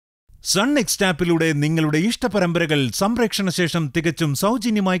SUN NXT Appിലൂടെ നിങ്ങളുടെ ഇഷ്ടപരമ്പരകൾ സംപ്രേക്ഷണ ശേഷം തികച്ചും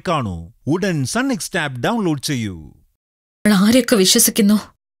സൗജന്യമായി കാണൂ. ഉടൻ SUN NXT App ഡൗൺലോഡ് ചെയ്യൂ. ആരെയൊക്കെ വിശ്വസിക്കുന്നു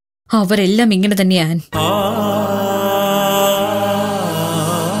അവരെല്ലാം ഇങ്ങനെ തന്നെയാണ്.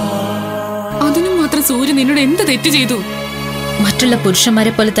 അതിനും മാത്രം സൂര്യ നിന്നോട് എന്ത് തെറ്റ് ചെയ്തു? മറ്റുള്ള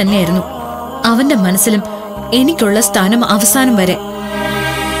പുരുഷന്മാരെ പോലെ തന്നെയായിരുന്നു അവന്റെ മനസ്സിലും എനിക്കുള്ള സ്ഥാനം അവസാനം വരെ.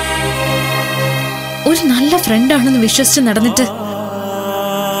 ഒരു നല്ല ഫ്രണ്ടാണെന്ന് വിശ്വസിച്ച് നടന്നിട്ട്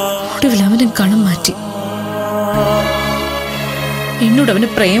ഒടുവിൽ അവനും കണം മാറ്റി. എന്നോട് അവന്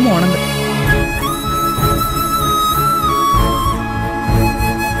പ്രേമമാണെന്ന്.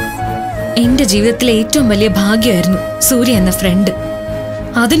 എന്റെ ജീവിതത്തിലെ ഏറ്റവും വലിയ ഭാഗ്യമായിരുന്നു സൂര്യ എന്ന ഫ്രണ്ട്.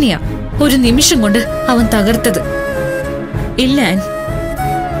 അതിനെയാ ഒരു നിമിഷം കൊണ്ട് അവൻ തകർത്തത്. ഇല്ല,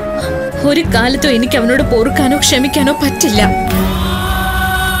 ഒരു കാലത്തും എനിക്ക് അവനോട് പൊറുക്കാനോ ക്ഷമിക്കാനോ പറ്റില്ല.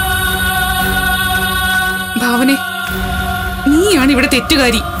 ഭാവനെ, നീയാണ് ഇവിടെ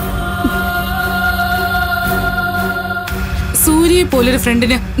തെറ്റുകാരി. സൂര്യയെ പോലൊരു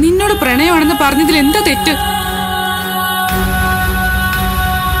ഫ്രണ്ടിന് നിന്നോട് പ്രണയമാണെന്ന് പറഞ്ഞതിൽ എന്താ തെറ്റ്?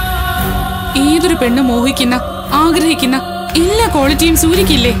 ഏതൊരു പെണ്ണ് മോഹിക്കുന്ന ആഗ്രഹിക്കുന്ന എല്ലാ ക്വാളിറ്റിയും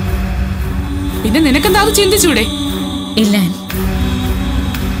സൂര്യക്കില്ലേ? പിന്നെ നിനക്കെന്താ അത് ചിന്തിച്ചൂടെ? ഇല്ല,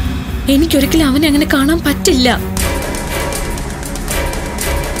 എനിക്കൊരിക്കലും അവനെ അങ്ങനെ കാണാൻ പറ്റില്ല.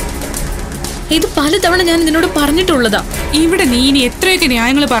 ഇത് പലതവണ ഞാൻ നിന്നോട് പറഞ്ഞിട്ടുള്ളതാ. ഇവിടെ നീ ഇനി എത്രയൊക്കെ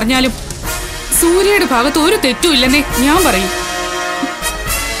ന്യായങ്ങൾ പറഞ്ഞാലും സൂര്യയുടെ ഭാഗത്ത് ഒരു തെറ്റും ഇല്ലെന്നേ ഞാൻ പറയും.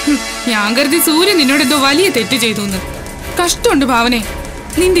 ഞാൻ കരുതി സൂര്യ നിന്നോട് എന്തോ വലിയ തെറ്റ് ചെയ്തു എന്ന്. കഷ്ടമുണ്ട് ഭാവനെ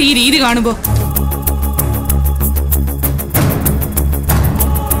നിന്റെ ഈ രീതി കാണുമ്പോ.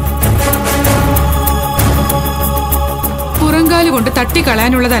 പുറങ്കാല് കൊണ്ട്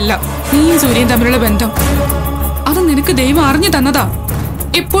തട്ടിക്കളയാനുള്ളതല്ല നീയും സൂര്യയും തമ്മിലുള്ള ബന്ധം. അത് നിനക്ക് ദൈവം അറിഞ്ഞു തന്നതാ.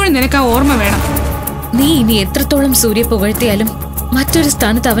 എപ്പോഴും നിനക്ക് ആ ഓർമ്മ വേണം. നീ ഇനി എത്രത്തോളം സൂര്യ പുകഴ്ത്തിയാലും മറ്റൊരു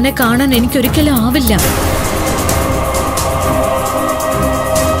സ്ഥാനത്ത് അവനെ കാണാൻ എനിക്കൊരിക്കലും ആവില്ല.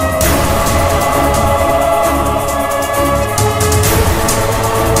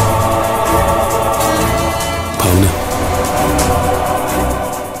 ഭാവന,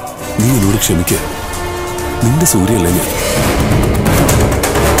 നീ എന്നോട് ക്ഷമിക്ക. നിന്റെ സൂര്യയല്ല ഞാൻ.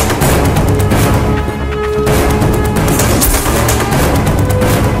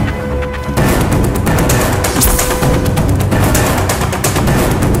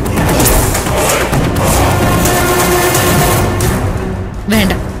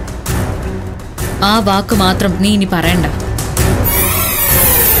 വേണ്ട, ആ വാക്ക് മാത്രം നീ ഇനി പറയണ്ട.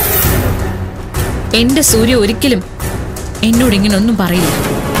 എന്റെ സൂര്യ ഒരിക്കലും എന്നോട് ഇങ്ങനെ ഒന്നും പറയില്ല.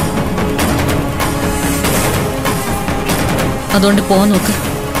 അതുകൊണ്ട് പോ നോക്ക്.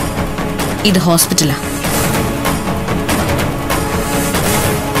 ഇത് ഹോസ്പിറ്റലാ.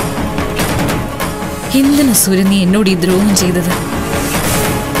 എന്തിനാ സൂര്യ നീ എന്നോട് ഈ ദ്രോഹം ചെയ്തത്?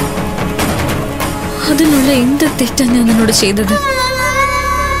 അതിനുള്ള എന്ത് തെറ്റാ ഞാൻ നിന്നോട് ചെയ്തത്?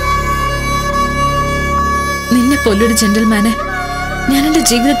 നിന്നെ പോലൊരു ജെന്റിൽമാനെ ഞാൻ എന്റെ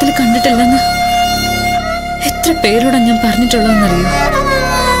ജീവിതത്തിൽ കണ്ടിട്ടില്ലെന്ന് എത്ര പേരോടാ ഞാൻ പറഞ്ഞിട്ടുള്ളതെന്നറിയോ?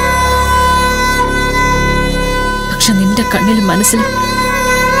 പക്ഷെ നിന്റെ കണ്ണിലും മനസ്സിലും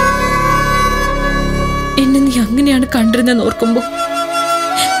എന്നെ നീ അങ്ങനെയാണ് കണ്ടിരുന്നെന്ന് ഓർക്കുമ്പോ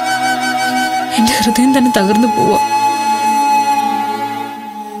എന്റെ ഹൃദയം തന്നെ തകർന്നു പോവാ.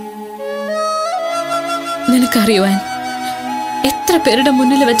 നിനക്കറിയുവാൻ എത്ര പേരുടെ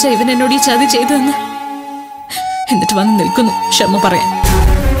മുന്നിൽ വെച്ച ഇവൻ എന്നോട് ഈ ചതി ചെയ്തതെന്ന്. എന്നിട്ട് വന്ന് നിൽക്കുന്നു ക്ഷമ പറയാൻ.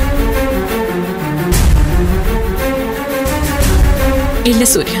 ഇല്ല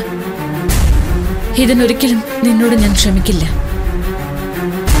സൂര്യ, ഇതിനൊരിക്കലും നിന്നോട് ഞാൻ ക്ഷമിക്കില്ല.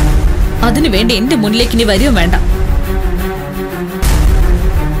 അതിനുവേണ്ടി എന്റെ മുന്നിലേക്ക് ഇനി വരികയും വേണ്ട.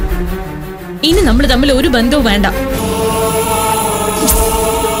 ഇനി നമ്മൾ തമ്മിൽ ഒരു ബന്ധവും വേണ്ട.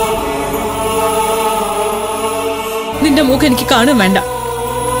 നിന്റെ മുഖം എനിക്ക് കാണുകയും വേണ്ട.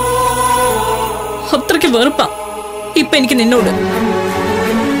 അത്രയ്ക്ക് വെറുപ്പാ ഇപ്പൊ എനിക്ക് നിന്നോട്.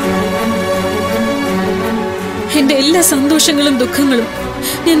 എന്റെ എല്ലാ സന്തോഷങ്ങളും ദുഃഖങ്ങളും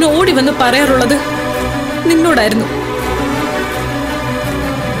ഞാൻ ഓടി വന്ന് പറയാറുള്ളത് നിന്നോടായിരുന്നു.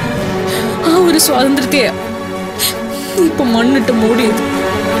 ആ ഒരു സ്വാതന്ത്ര്യത്തെ ഇപ്പൊ മണ്ണിട്ട് മൂടിയത്.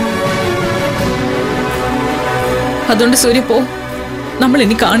 അതുകൊണ്ട് സൂര്യ പോ, നമ്മൾ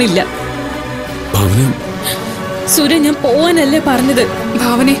ഇനി കാണില്ല. സൂര്യ, ഞാൻ പോവാനല്ലേ പറഞ്ഞത്.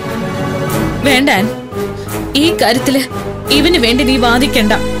 ഭാവനെ വേണ്ട, ഈ കാര്യത്തില് ഇവന് വേണ്ടി നീ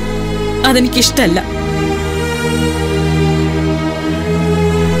വാദിക്കണ്ട. അതെനിക്കിഷ്ടല്ല.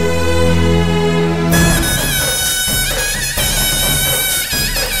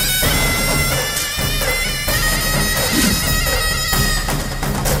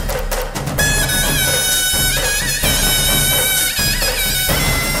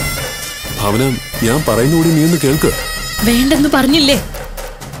 ഭാവന, ഞാൻ പറയുന്നൂടി നീ ഒന്ന് കേൾക്ക്. വേണ്ടെന്ന് പറഞ്ഞില്ലേ?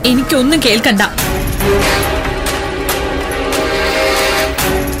 എനിക്കൊന്നും കേൾക്കണ്ട.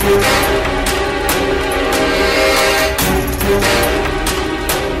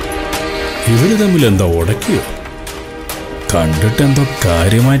 ഇവര് തമ്മിൽ എന്താ ഉടക്കിയോ? കണ്ടിട്ട് എന്തോ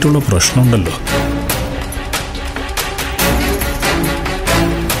കാര്യമായിട്ടുള്ള പ്രശ്നമുണ്ടല്ലോ.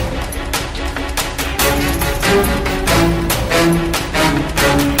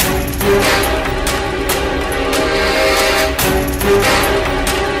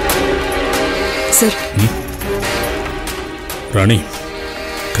 റാണി,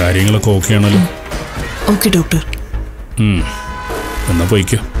 കാര്യങ്ങളൊക്കെ ഓക്കെ ആണല്ലോ? Okay doctor. എന്നാ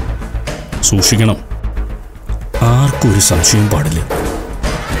പോയിക്കോ. സൂക്ഷിക്കണം, ആർക്കും ഒരു സംശയം പാടില്ല.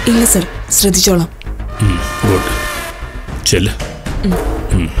 ഇല്ല സർ, ശ്രദ്ധിച്ചോളാം. ഗുഡ്. ചെല്ല്.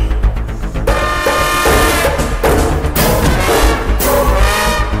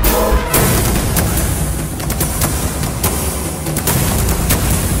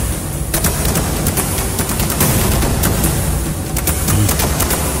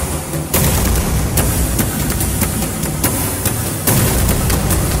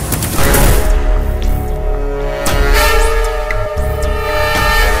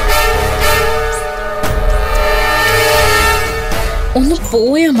 ഒന്ന്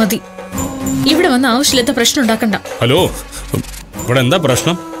പോയാ മതി. ഇവിടെ വന്ന് ആവശ്യമില്ലാത്ത പ്രശ്നം ഉണ്ടാക്കണ്ട. ഹലോ, ഇവിടെ എന്താ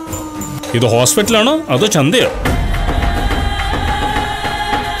പ്രശ്നം? ഇത് ഹോസ്പിറ്റലാണോ അതോ ചന്തയോ?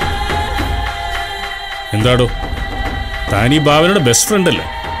 എന്താടോ, താൻ ഈ ഭാവനയുടെ ബെസ്റ്റ് ഫ്രണ്ട് അല്ലേ?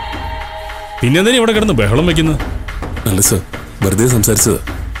 പിന്നെന്തിനാ ഇവിടെ കിടന്ന് ബഹളം വെക്കുന്നത്? അല്ല സർ, വെറുതെ സംസാരിച്ചത്.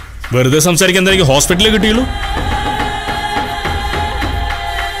 വെറുതെ സംസാരിക്കാൻ എന്താ ഹോസ്പിറ്റലിൽ കിട്ടിയുള്ളൂ?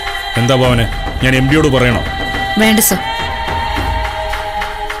 എന്താ ഭാവനെ, ഞാൻ MD-യോട് പറയണോ? വേണ്ട സർ,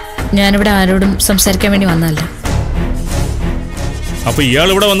 ഞാനിവിടെ ആരോടും സംസാരിക്കാൻ വേണ്ടി വന്നല്ല. അപ്പൊ ഇയാൾ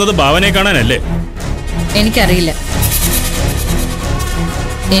ഇവിടെ വന്നത് ഭാവനയെ കാണാനല്ലേ? എനിക്കറിയില്ല,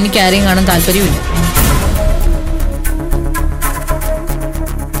 എനിക്കാരെയും കാണാൻ താല്പര്യമില്ല.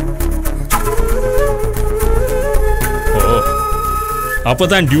 ഓ, അപ്പൊ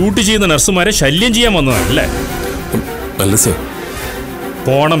താൻ ഡ്യൂട്ടി ചെയ്യുന്ന നഴ്സുമാരെ ശല്യം ചെയ്യാൻ വന്നതാണല്ലേ? അല്ല സർ.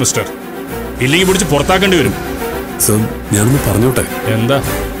 പോണം മിസ്റ്റർ, ഇല്ലെങ്കിൽ പിടിച്ച് പുറത്താക്കേണ്ടി വരും. സർ, ഞാനൊന്ന് പറഞ്ഞോട്ടെ? എന്താ?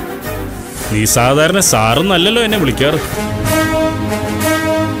 നീ സാധാരണ സാറെന്നല്ലല്ലോ എന്നെ വിളിക്കാറ്.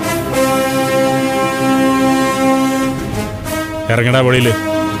 ഇറങ്ങടാ വഴിയില്.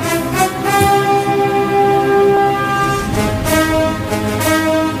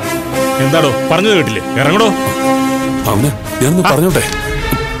 എന്താടോ പറഞ്ഞത് കേട്ടില്ലേ? ഇറങ്ങടോ. ഭാവന, ഞാനൊന്ന് പറഞ്ഞോട്ടെ?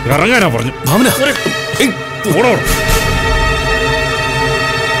 ഇറങ്ങാനാ പറഞ്ഞു. ഭാവന, ഓടോ.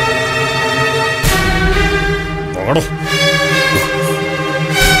 ഓടോ.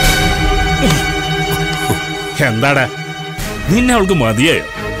 എന്താടാ, നിന്നെ അവൾക്ക് മതിയായോ?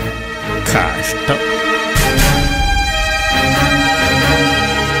 കഷ്ടം.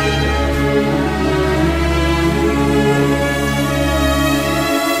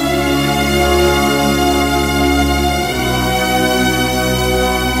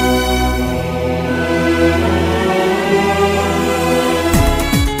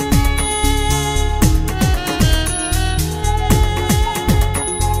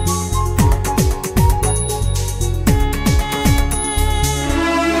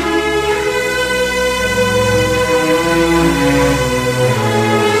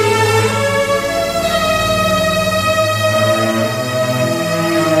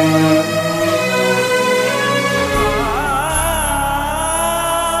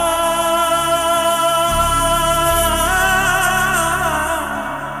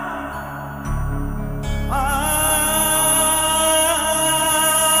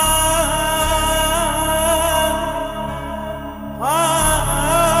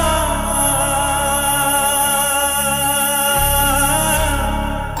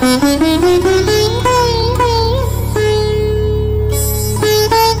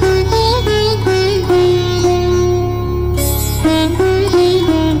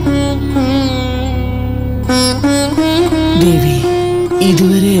 ദേവി,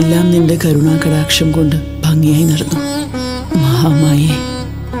 ഇതുവരെ എല്ലാം നിന്റെ കരുണാകടാക്ഷം കൊണ്ട് ഭംഗിയായി നടന്നു. മഹാമായേ,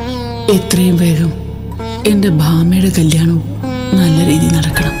 എത്രയും വേഗം എന്റെ ഭാമയുടെ കല്യാണവും നല്ല രീതിയിൽ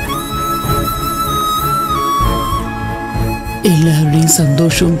നടക്കണം. എല്ലാവരുടെയും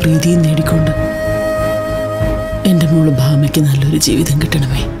സന്തോഷവും പ്രീതിയും നേടിക്കൊണ്ട് എന്റെ മോള് ഭാമയ്ക്ക് നല്ലൊരു ജീവിതം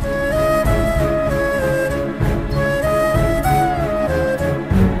കിട്ടണമേ.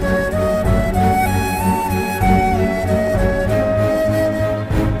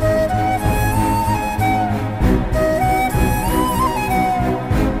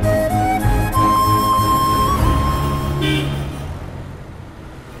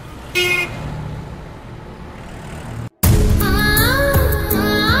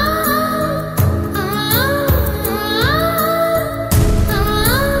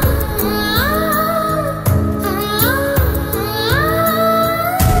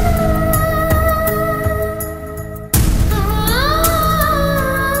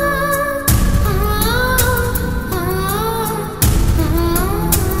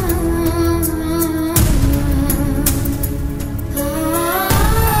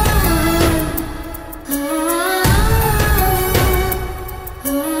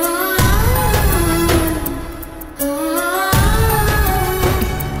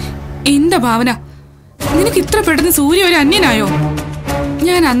 ഭാവന, നിനക്ക് ഇത്ര പെട്ടെന്ന് സൂര്യ ഒരു അന്യനായോ?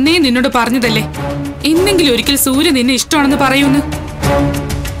 ഞാൻ അന്നേ നിന്നോട് പറഞ്ഞതല്ലേ, എന്നെങ്കിലും ഒരിക്കൽ സൂര്യ നിന്നെ ഇഷ്ടമാണെന്ന് പറയൂന്ന്.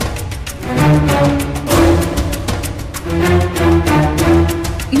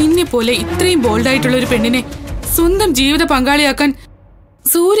 നിന്നെ പോലെ ഇത്രയും ബോൾഡായിട്ടുള്ള ഒരു പെണ്ണിനെ സ്വന്തം ജീവിത പങ്കാളിയാക്കാൻ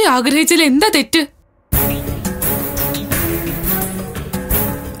സൂര്യ ആഗ്രഹിച്ചാൽ എന്താ തെറ്റ്?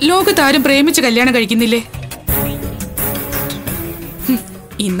 ലോകത്താരും പ്രേമിച്ച് കല്യാണം കഴിക്കുന്നില്ലേ?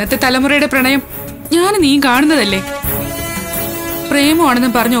 ഇന്നത്തെ തലമുറയുടെ പ്രണയം ഞാൻ നീ കാണുന്നതല്ലേ. പ്രേമമാണെന്ന്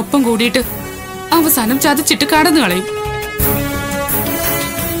പറഞ്ഞ് ഒപ്പം കൂടിയിട്ട് അവസാനം ചതച്ചിട്ട് കടന്നു കളയും.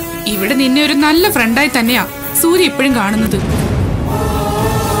 ഇവിടെ നിന്നെ ഒരു നല്ല ഫ്രണ്ടായി തന്നെയാ സൂര്യ ഇപ്പോഴും കാണുന്നത്.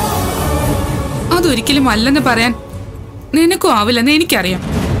 അതൊരിക്കലും അല്ലെന്ന് പറയാൻ നിനക്കും ആവില്ലെന്ന് എനിക്കറിയാം.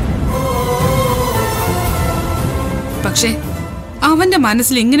 പക്ഷെ അവന്റെ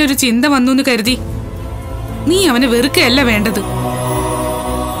മനസ്സിൽ ഇങ്ങനെ ഒരു ചിന്ത വന്നു എന്ന് കരുതി നീ അവനെ വെറുക്കയല്ല വേണ്ടത്.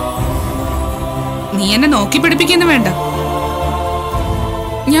 നീ എന്നെ നോക്കി പിടിപ്പിക്കുന്ന വേണ്ട.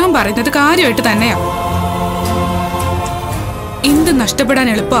 ഞാൻ പറയുന്നത് കാര്യമായിട്ട് തന്നെയാ. എന്ത് നഷ്ടപ്പെടാൻ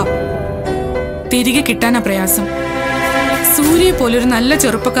എളുപ്പാ, തിരികെ കിട്ടാനാ പ്രയാസം. സൂര്യയെ പോലൊരു നല്ല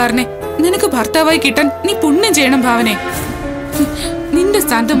ചെറുപ്പക്കാരനെ നിനക്ക് ഭർത്താവായി കിട്ടാൻ നീ പുണ്യം ചെയ്യണം ഭാവനെ. നിന്റെ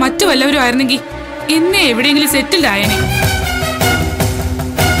സ്ഥാനത്ത് മറ്റു വല്ലവരും ആയിരുന്നെങ്കിൽ എന്നെ എവിടെയെങ്കിലും സെറ്റിൽഡ് ആയനെ.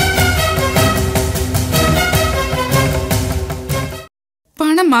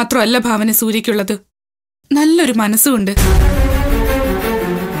 പണം മാത്രമല്ല ഭാവന സൂര്യക്കുള്ളത്, നല്ലൊരു മനസ്സുണ്ട്.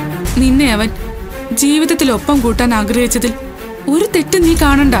 നിന്നെ അവൻ ജീവിതത്തിൽ ഒപ്പം കൂട്ടാൻ ആഗ്രഹിച്ചതിൽ ഒരു തെറ്റ് നീ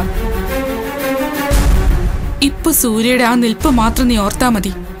കാണണ്ട. ഇപ്പൊ സൂര്യയുടെ ആ നിൽപ്പ് മാത്രം നീ ഓർത്താ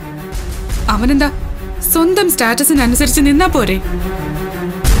മതി. അവനെന്താ സ്വന്തം സ്റ്റാറ്റസിനനുസരിച്ച് നിന്നാ പോരെ?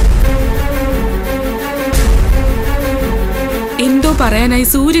 എന്തോ പറയാനായി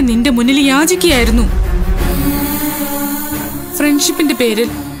സൂര്യൻ നിന്റെ മുന്നിൽ യാചിക്കുകയായിരുന്നു. ഫ്രണ്ട്ഷിപ്പിന്റെ പേരിൽ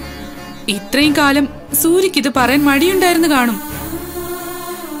ഇത്രയും കാലം സൂര്യക്ക് ഇത് പറയാൻ മടിയുണ്ടായിരുന്നു കാണും.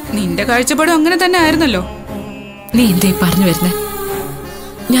 നിന്റെ കാഴ്ചപ്പാടും അങ്ങനെ തന്നെ ആയിരുന്നല്ലോ. നീ എന്തേ പറഞ്ഞു വരുന്നേ?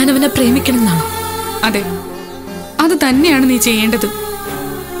 ഞാൻ അവനെ പ്രേമിക്കണമെന്നാണോ? അതെ, അത് തന്നെയാണ് നീ ചെയ്യേണ്ടത്.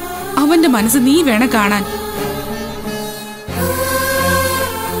 അവന്റെ മനസ്സ് നീ വേണം കാണാൻ.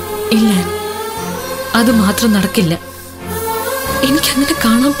 ഇല്ല, അത് മാത്രം നടക്കില്ല. എനിക്കങ്ങനെ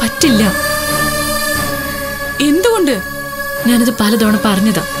കാണാൻ പറ്റില്ല. എന്തുകൊണ്ട്? ഞാനത് പലതവണ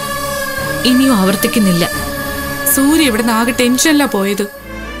പറഞ്ഞതാ, ഇനിയും ആവർത്തിക്കുന്നില്ല. സൂര്യ ഇവിടെ ആകെ ടെൻഷനിലാ പോയത്.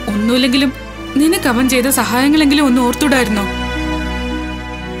 ഒന്നുമില്ലെങ്കിലും നിനക്ക് അവൻ ചെയ്ത സഹായങ്ങളെങ്കിലും ഒന്ന് ഓർത്തുടായിരുന്നോ?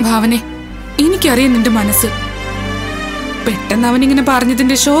 ഭാവനെ, എനിക്കറിയാം നിന്റെ മനസ്സ്. പെട്ടെന്ന് അവനിങ്ങനെ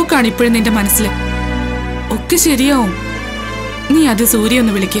പറഞ്ഞതിന്റെ ഷോക്കാണ് ഇപ്പോഴും നിന്റെ മനസ്സിൽ. ഒക്കെ ശരിയാവും. നീ അത് സൂര്യ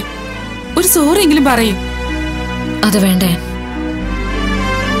ഒന്ന് വിളിക്ക്, ഒരു സോറി എങ്കിലും പറയും. അത് വേണ്ടേ?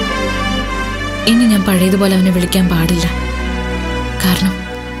 ഇനി ഞാൻ പഴയതുപോലെ അവനെ വിളിക്കാൻ പാടില്ല. കാരണം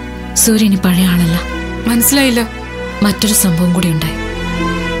സൂര്യ ഇനി പഴയ ആളല്ല. മനസ്സിലായില്ല? മറ്റൊരു സംഭവം കൂടി ഉണ്ടായി.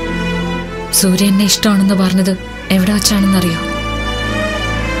 സൂര്യ എന്നെ ഇഷ്ടമാണെന്ന് പറഞ്ഞത് എവിടെ വെച്ചാണെന്നറിയോ?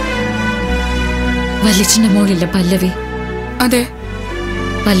 വല്യച്ഛന്റെ മോളില്ല പല്ലവി? അതെ.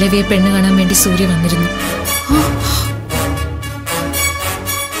 പല്ലവിയെ പെണ്ണ് കാണാൻ വേണ്ടി സൂര്യ വന്നിരുന്നു.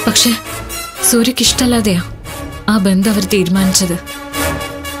 പക്ഷെ സൂര്യക്ക് ഇഷ്ടമല്ലാതെയാ ആ ബന്ധം അവർ തീരുമാനിച്ചത്.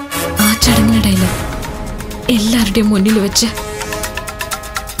 ആ ചടങ്ങിനിടയിൽ എല്ലാവരുടെയും മുന്നിൽ വെച്ച്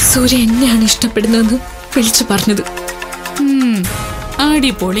സൂര്യ എന്നെയാണ് ഇഷ്ടപ്പെടുന്നതെന്ന് വിളിച്ചു പറഞ്ഞത്.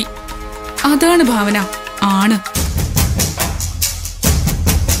 അടിപൊളി. അതാണ് ഭാവന, ആണ്.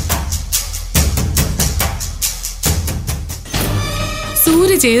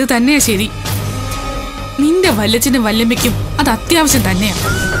 സൂര്യ ചെയ്ത് തന്നെയാ ശരി. നിന്റെ വല്ലച്ചനും വല്ലമ്മയ്ക്കും അത് അത്യാവശ്യം തന്നെയാ.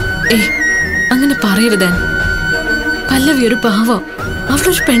 അങ്ങനെ പറയരുതാ. പല്ലവി ഒരു പാവം,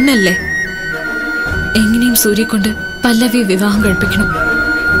 അവളൊരു പെണ്ണല്ലേ. എങ്ങനെയും സൂര്യ കൊണ്ട് പല്ലവിയെ വിവാഹം കഴിപ്പിക്കണം.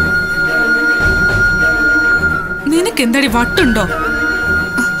 നിനക്ക് എന്താടി വട്ടുണ്ടോ?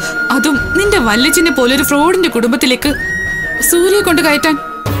 അതും നിന്റെ വല്ലച്ചിനെ പോലൊരു ഫ്രോഡിന്റെ കുടുംബത്തിലേക്ക് സൂര്യയെ കൊണ്ട് കയറ്റാൻ.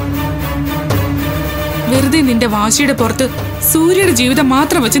 വെറുതെ നിന്റെ വാശിയുടെ പുറത്ത് സൂര്യയുടെ ജീവിതം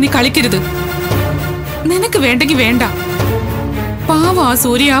മാത്രം വെച്ച് നീ കളിക്കരുത്. നിനക്ക് വേണ്ടെങ്കിൽ വേണ്ട, പാവം ആ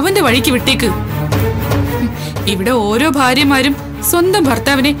സൂര്യ അവന്റെ വഴിക്ക് വിട്ടേക്ക്. ഇവിടെ ഓരോ ഭാര്യമാരും സ്വന്തം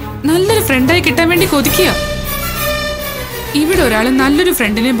ഭർത്താവിനെ നല്ലൊരു ഫ്രണ്ടായി കിട്ടാൻ വേണ്ടി കൊതിക്കുക. ഇവിടെ ഒരാള് നല്ലൊരു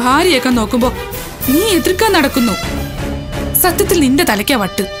ഫ്രണ്ടിനെ ഭാര്യയൊക്കെ നോക്കുമ്പോ നീ എതിർക്കാൻ നടക്കുന്നു. സത്യത്തിൽ നിന്റെ തലയ്ക്കാ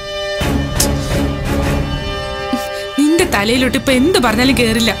വട്ട്. നിന്റെ തലയിലോട്ട് ഇപ്പൊ എന്ത് പറഞ്ഞാലും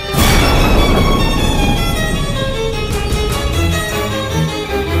കേറില്ല.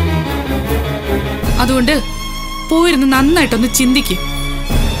 അതുകൊണ്ട് പോയിരുന്ന് നന്നായിട്ടൊന്ന് ചിന്തിക്ക്,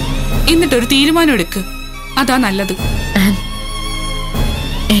 എന്നിട്ടൊരു തീരുമാനം എടുക്ക്. അതാ നല്ലത്.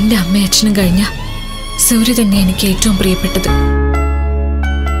 എന്റെ അമ്മയും അച്ഛനും കഴിഞ്ഞ സൂര്യ തന്നെ എനിക്ക് ഏറ്റവും പ്രിയപ്പെട്ടത്.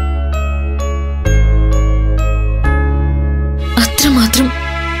 അത്രമാത്രം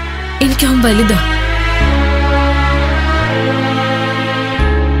എനിക്കവൻ വലുതാ.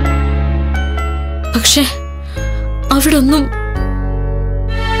 പക്ഷെ അവിടെ ഒന്നും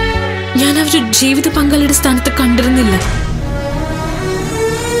ഞാൻ അവരുടെ ജീവിത പങ്കാളിയുടെ സ്ഥാനത്ത് കണ്ടിരുന്നില്ല.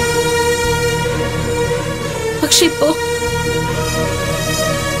 പക്ഷെ ഇപ്പോ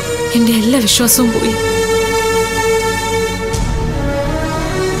എന്റെ എല്ലാ വിശ്വാസവും പോയി.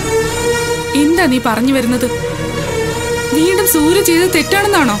 എന്താ നീ പറഞ്ഞു വരുന്നത്? വീണ്ടും സൂര്യ ചെയ്തത്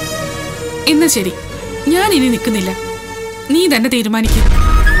തെറ്റാണെന്നാണോ? എന്നാ ശരി, ഞാൻ ഇനി നിൽക്കുന്നില്ല. നീ തന്നെ തീരുമാനിക്കും.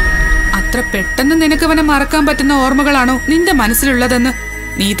 അത്ര പെട്ടെന്ന് നിനക്ക് അവനെ മറക്കാൻ പറ്റുന്ന ഓർമ്മകളാണോ നിന്റെ മനസ്സിലുള്ളതെന്ന്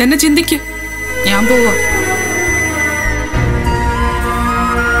നീ തന്നെ ചിന്തിക്ക്. ഞാൻ പോവാ.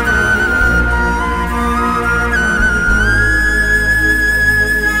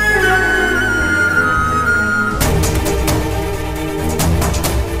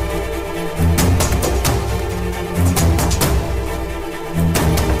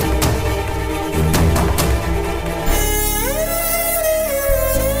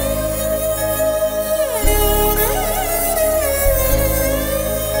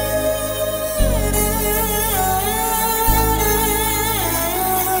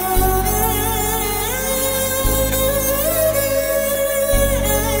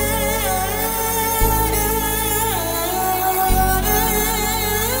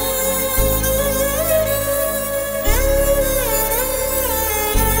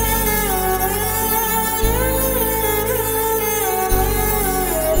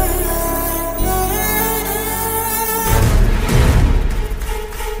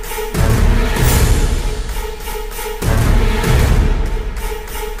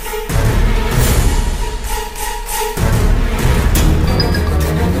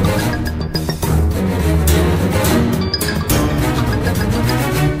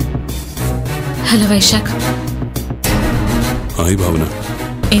 ഹലോ വൈശാഖ്. ഹായ് ഭാവന.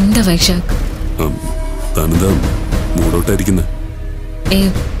 എന്താ വൈശാഖ്? താനെന്താ മൂടോട്ടായിരിക്കുന്നത്?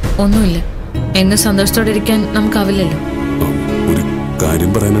 ഒന്നുമില്ല. എന്ന് സന്തോഷത്തോടെ ഇരിക്കാൻ നമുക്കാവില്ലല്ലോ. ഒരു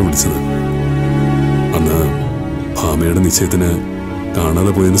കാര്യം പറയാനാണ് വിളിച്ചത്. അന്ന് ഭാമയുടെ നിശ്ചയത്തിന്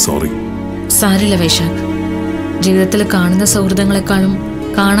കാണാതെ പോയതിന് സോറി. സാരില്ല വൈശാഖ്. ജീവിതത്തിൽ കാണുന്ന സൗഹൃദങ്ങളെക്കാളും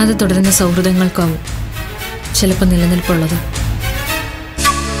കാണാതെ തുടരുന്ന സൗഹൃദങ്ങൾക്കാവും ചിലപ്പോൾ നിലനിൽപ്പുള്ളത്.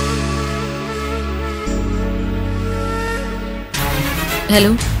 ഹലോ,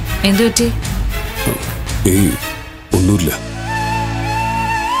 എന്തു പറ്റി? ഒന്നുമില്ല.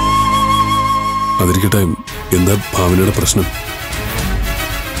 അതിരിക്കട്ടെ, എന്താ ഭാവനയുടെ പ്രശ്നം?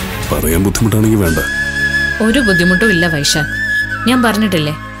 പറയാൻ ബുദ്ധിമുട്ടാണെങ്കിൽ വേണ്ട. ഒരു ബുദ്ധിമുട്ടും ഇല്ല വൈശാഖ്. ഞാൻ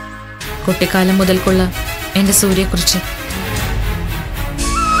പറഞ്ഞിട്ടില്ലേ കുട്ടിക്കാലം മുതൽക്കുള്ള എന്റെ സൂര്യയെക്കുറിച്ച്.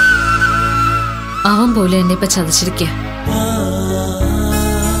 അവൻ പോലും എന്നെ ഇപ്പൊ ചതച്ചിരിക്കുക.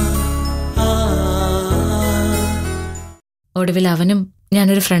 ഒടുവിൽ അവനും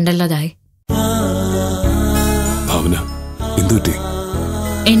ഞാനൊരു ഫ്രണ്ടല്ലാതായി.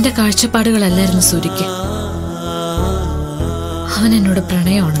 എന്റെ കാഴ്ചപ്പാടുകളല്ലായിരുന്നു സൂര്യക്ക്. അവൻ എന്നോട്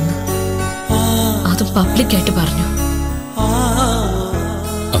പ്രണയമാണെന്ന് അതും പബ്ലിക്കായിട്ട് പറഞ്ഞു.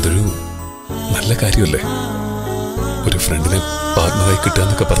 അതൊരു നല്ല കാര്യമല്ലേ? ഒരു ഫ്രണ്ടിനെ പാർട്ണറായി കിട്ടുക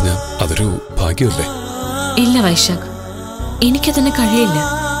എന്നൊക്കെ പറഞ്ഞാൽ അതൊരു ഭാഗ്യമല്ലേ? ഇല്ല വൈശാഖ്, എനിക്കതിന് കഴിയില്ല.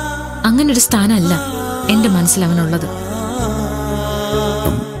 അങ്ങനൊരു സ്ഥാനമല്ല എന്റെ മനസ്സിൽ അവനുള്ളത്.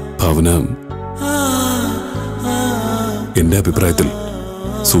 ഭാവന, എന്റെ അഭിപ്രായത്തിൽ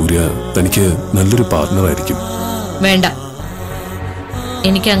സൂര്യ തനിക്ക് നല്ലൊരു പാർട്ണറായിരിക്കും. വേണ്ട,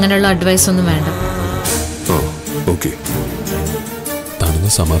 എനിക്ക് അങ്ങനെയുള്ള അഡ്വൈസ് ഒന്നും വേണ്ട. ഓക്കെ,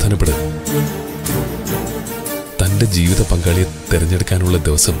 താനൊന്ന് സമാധാനപ്പെടുക. തന്റെ ജീവിത പങ്കാളിയെ തിരഞ്ഞെടുക്കാനുള്ള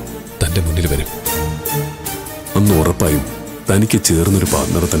ദിവസം തന്റെ മുന്നിൽ വരും. അന്ന് ഉറപ്പായും തനിക്ക് ചേർന്നൊരു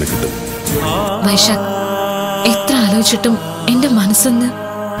പാർട്ണറെ തന്നെ കിട്ടും. വൈശാഖ്, എത്ര ആലോചിച്ചിട്ടും എന്റെ മനസ്സെന്ന്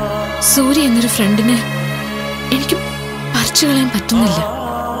സൂര്യ എന്നൊരു ഫ്രണ്ടിനെ എനിക്ക് പറിച്ചു കളയാൻ പറ്റുന്നില്ല.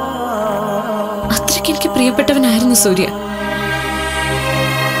 അത്രയ്ക്ക് എനിക്ക് പ്രിയപ്പെട്ടവനായിരുന്നു സൂര്യ.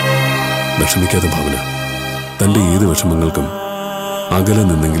 വിഷമിക്കാതെ ഭാവന, തന്റെ ഏത് വിഷമങ്ങൾക്കും അകലെ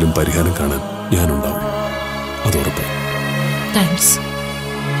നിന്നെങ്കിലും പരിഹാരം കാണാൻ ഞാനുണ്ടാവും, അതുറപ്പ്. താങ്ക്സ്.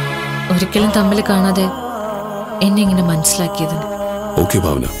 ഒരിക്കലും തമ്മിൽ കാണാതെ എന്നെ ഇങ്ങനെ മനസ്സിലാക്കിയതിന്. ഓക്കെ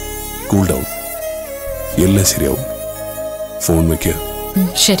ഭാവന, കൂൾ ഡൗൺ. എല്ലാം ശരിയാവും. ഫോൺ വയ്ക്കുക.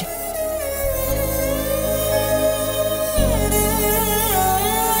 ശരി.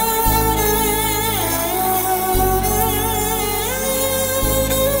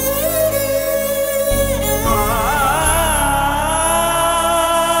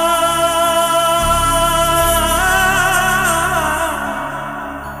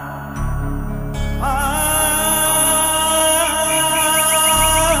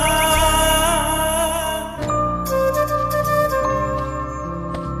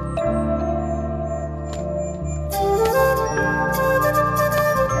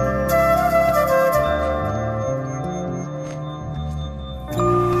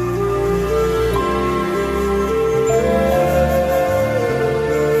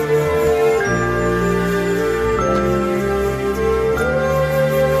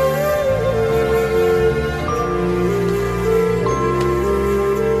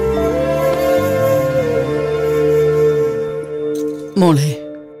 മോളെ,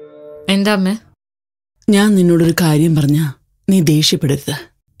 എന്താ അമ്മേ? ഞാൻ നിന്നോടൊരു കാര്യം പറഞ്ഞ നീ ദേഷ്യപ്പെടരുത്.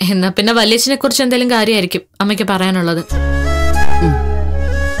 എന്നാ പിന്നെ വല്യച്ഛനെ കുറിച്ച് എന്തെങ്കിലും കാര്യമായിരിക്കും അമ്മയ്ക്ക് പറയാനുള്ളത്.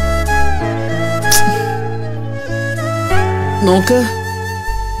 നോക്ക്,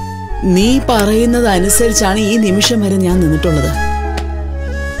 നീ പറയുന്നത് അനുസരിച്ചാണ് ഈ നിമിഷം വരെ ഞാൻ നിന്നിട്ടുള്ളത്.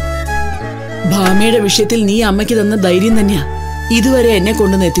 ഭാമയുടെ വിഷയത്തിൽ നീ അമ്മയ്ക്ക് തന്ന ധൈര്യം തന്നെയാ ഇതുവരെ എന്നെ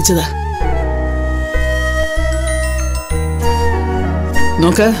കൊണ്ടുവന്ന് എത്തിച്ചത്.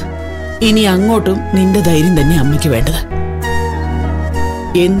 നോക്ക്, ഇനി അങ്ങോട്ടും നിന്റെ ധൈര്യം തന്നെ അമ്മയ്ക്ക് വേണ്ടത്.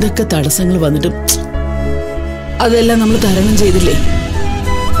 എന്തൊക്കെ തടസ്സങ്ങൾ വന്നിട്ടും അതെല്ലാം നമ്മൾ തരണം ചെയ്തില്ലേ,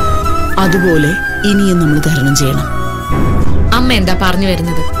 അതുപോലെ ഇനിയും നമ്മൾ തരണം ചെയ്യണം. അമ്മ എന്താ പറഞ്ഞു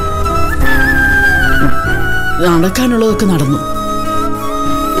വരുന്നത്? നടക്കാനുള്ളതൊക്കെ നടന്നു.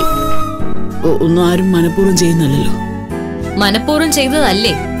 ഒന്നും ആരും മനഃപൂർവ്വം ചെയ്യുന്നല്ലോ. മനഃപൂർവ്വം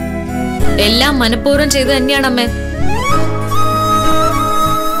ചെയ്തതല്ലേ? എല്ലാം മനഃപൂർവ്വം ചെയ്ത് തന്നെയാണ് അമ്മേ.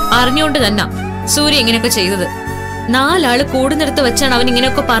 അറിഞ്ഞുകൊണ്ട് തന്നെ സൂര്യ ഇങ്ങനെയൊക്കെ ചെയ്തത്. 4 ആള് കൂടുന്നിടത്ത് വെച്ചാണ് അവൻ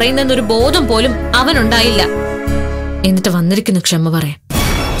ഇങ്ങനെയൊക്കെ പറയുന്നൊരു ബോധം പോലും അവനുണ്ടായില്ല. എന്നിട്ട് വന്നിരിക്കുന്നു ക്ഷമ പറയാൻ.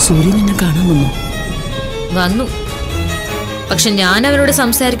 സൂര്യ നിന്നെ കാണാൻ വന്നു. പക്ഷെ ഞാൻ അവരോട്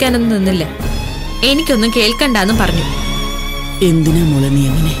സംസാരിക്കാനൊന്നും നിന്നില്ല. എനിക്കൊന്നും കേൾക്കണ്ടെന്നും പറഞ്ഞു. എന്തിനാ മോളെ നീ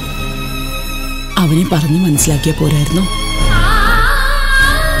അങ്ങനെ? അവനെ പറഞ്ഞു മനസ്സിലാക്കിയ പോരായിരുന്നു?